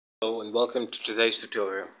Hello and welcome to today's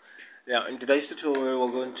tutorial. Now in today's tutorial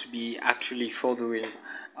we're going to be actually furthering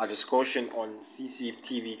our discussion on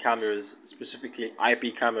CCTV cameras, specifically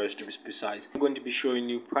IP cameras to be precise. I'm going to be showing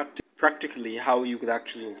you practically how you could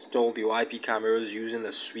actually install your IP cameras using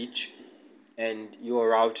a switch and your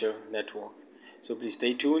router network. So please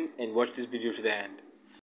stay tuned and watch this video to the end.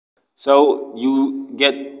 So you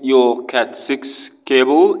get your Cat6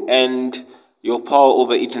 cable and your power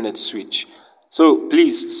over Ethernet switch. So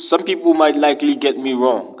please, some people might likely get me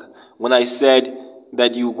wrong when I said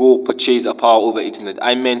that you go purchase a power over Ethernet.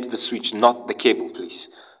 I meant the switch, not the cable, please.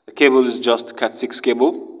 The cable is just Cat6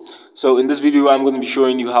 cable. So in this video, I'm going to be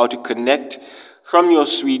showing you how to connect from your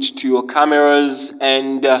switch to your cameras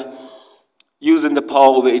and using the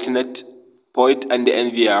power over Ethernet port and the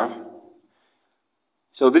NVR.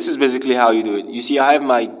 So this is basically how you do it. You see, I have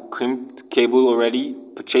my crimped cable already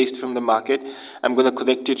purchased from the market. I'm going to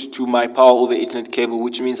connect it to my power over Ethernet cable,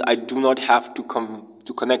 which means I do not have to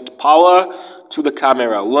connect power to the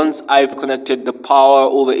camera. Once I've connected the power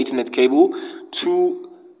over Ethernet cable to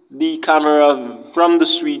the camera from the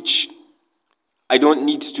switch, I don't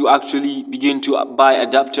need to actually begin to buy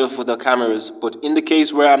adapter for the cameras. But in the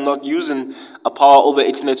case where I'm not using a power over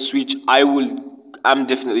Ethernet switch, I'm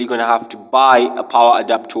definitely going to have to buy a power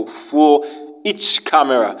adapter for each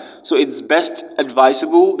camera. So it's best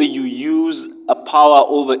advisable that you use a power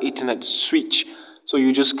over Ethernet switch. So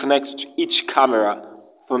you just connect to each camera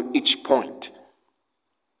from each point.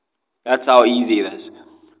 That's how easy it is.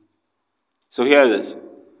 So here it is.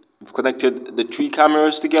 I've connected the 3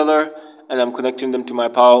 cameras together and I'm connecting them to my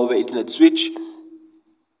power over Ethernet switch.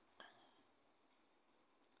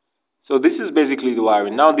 So this is basically the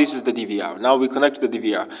wiring. Now this is the DVR. Now we connect the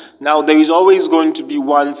DVR. Now there is always going to be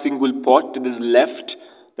one single port that is left,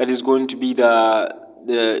 that is going to be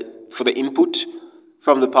for the input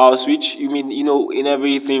from the power switch. In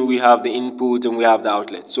everything we have the input and we have the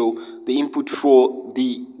outlet. So the input for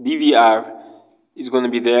the DVR is going to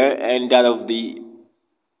be there, and that of the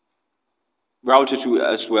router 2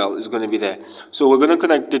 as well is going to be there. So we're going to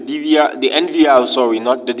connect the NVR, sorry,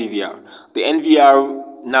 not the DVR. The NVR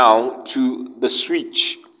now to the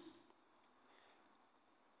switch.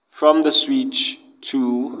 From the switch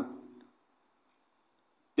to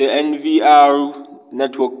the NVR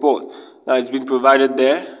network port. Now it's been provided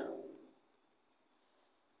there.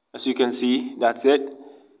 As you can see, that's it.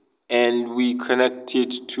 And we connect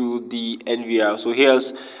it to the NVR. So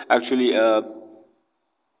here's actually the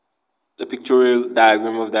pictorial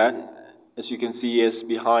diagram of that. As you can see, is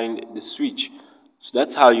behind the switch. So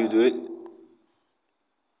that's how you do it.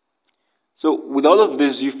 So with all of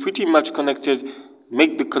this, you've pretty much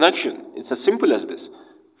make the connection. It's as simple as this.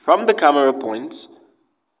 From the camera points,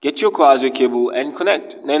 get your Quasar cable and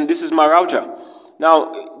connect. Then this is my router.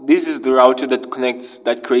 Now this is the router that creates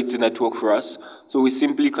the network for us. So we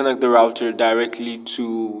simply connect the router directly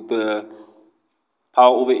to the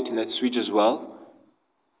power over Ethernet switch as well.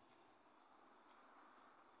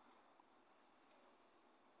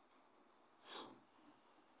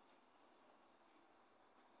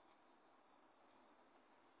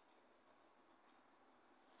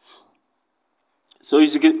 So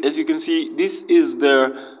as you can see, this is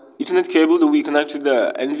the Ethernet cable that we connect to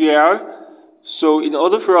the NVR. So in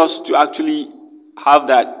order for us to actually have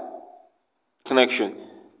that connection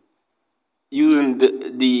using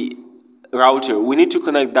the router, we need to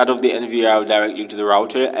connect that of the NVR directly to the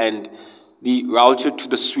router and the router to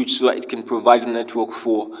the switch so that it can provide a network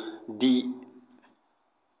for the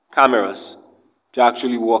cameras to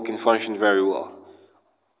actually work and function very well.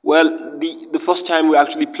 Well, the first time we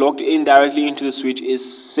actually plugged in directly into the switch is,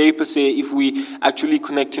 say per se, if we actually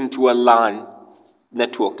connect into a LAN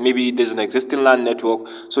network. Maybe there's an existing LAN network,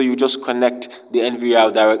 so you just connect the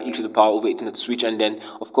NVR directly to the power over Ethernet switch, and then,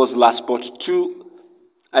 of course, the last port to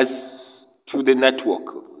the network,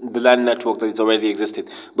 the LAN network that is already existing.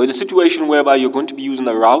 But in a situation whereby you're going to be using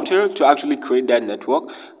a router to actually create that network,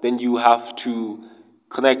 then you have to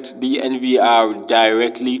connect the NVR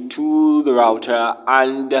directly to the router,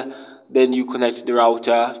 and then you connect the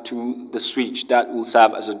router to the switch. That will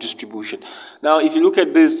serve as a distribution. Now, if you look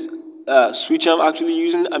at this switch I'm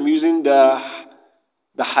using the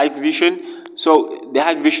Hikvision. So the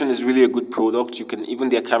Hikvision is really a good product. Even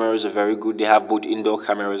their cameras are very good. They have both indoor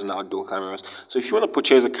cameras and outdoor cameras. So if you want to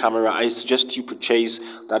purchase a camera, I suggest you purchase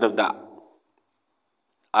that of the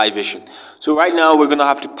iVision. So right now we're going to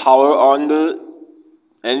have to power on the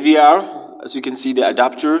NVR. As you can see, the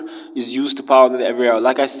adapter is used to power the NVR.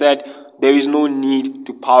 Like I said, there is no need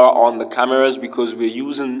to power on the cameras because we're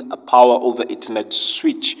using a power over Ethernet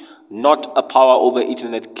switch, not a power over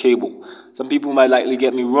Ethernet cable. Some people might likely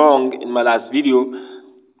get me wrong in my last video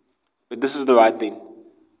but this is the right thing.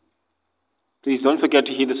 Please don't forget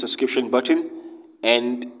to hit the subscription button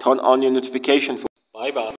and turn on your notification for. Bye bye.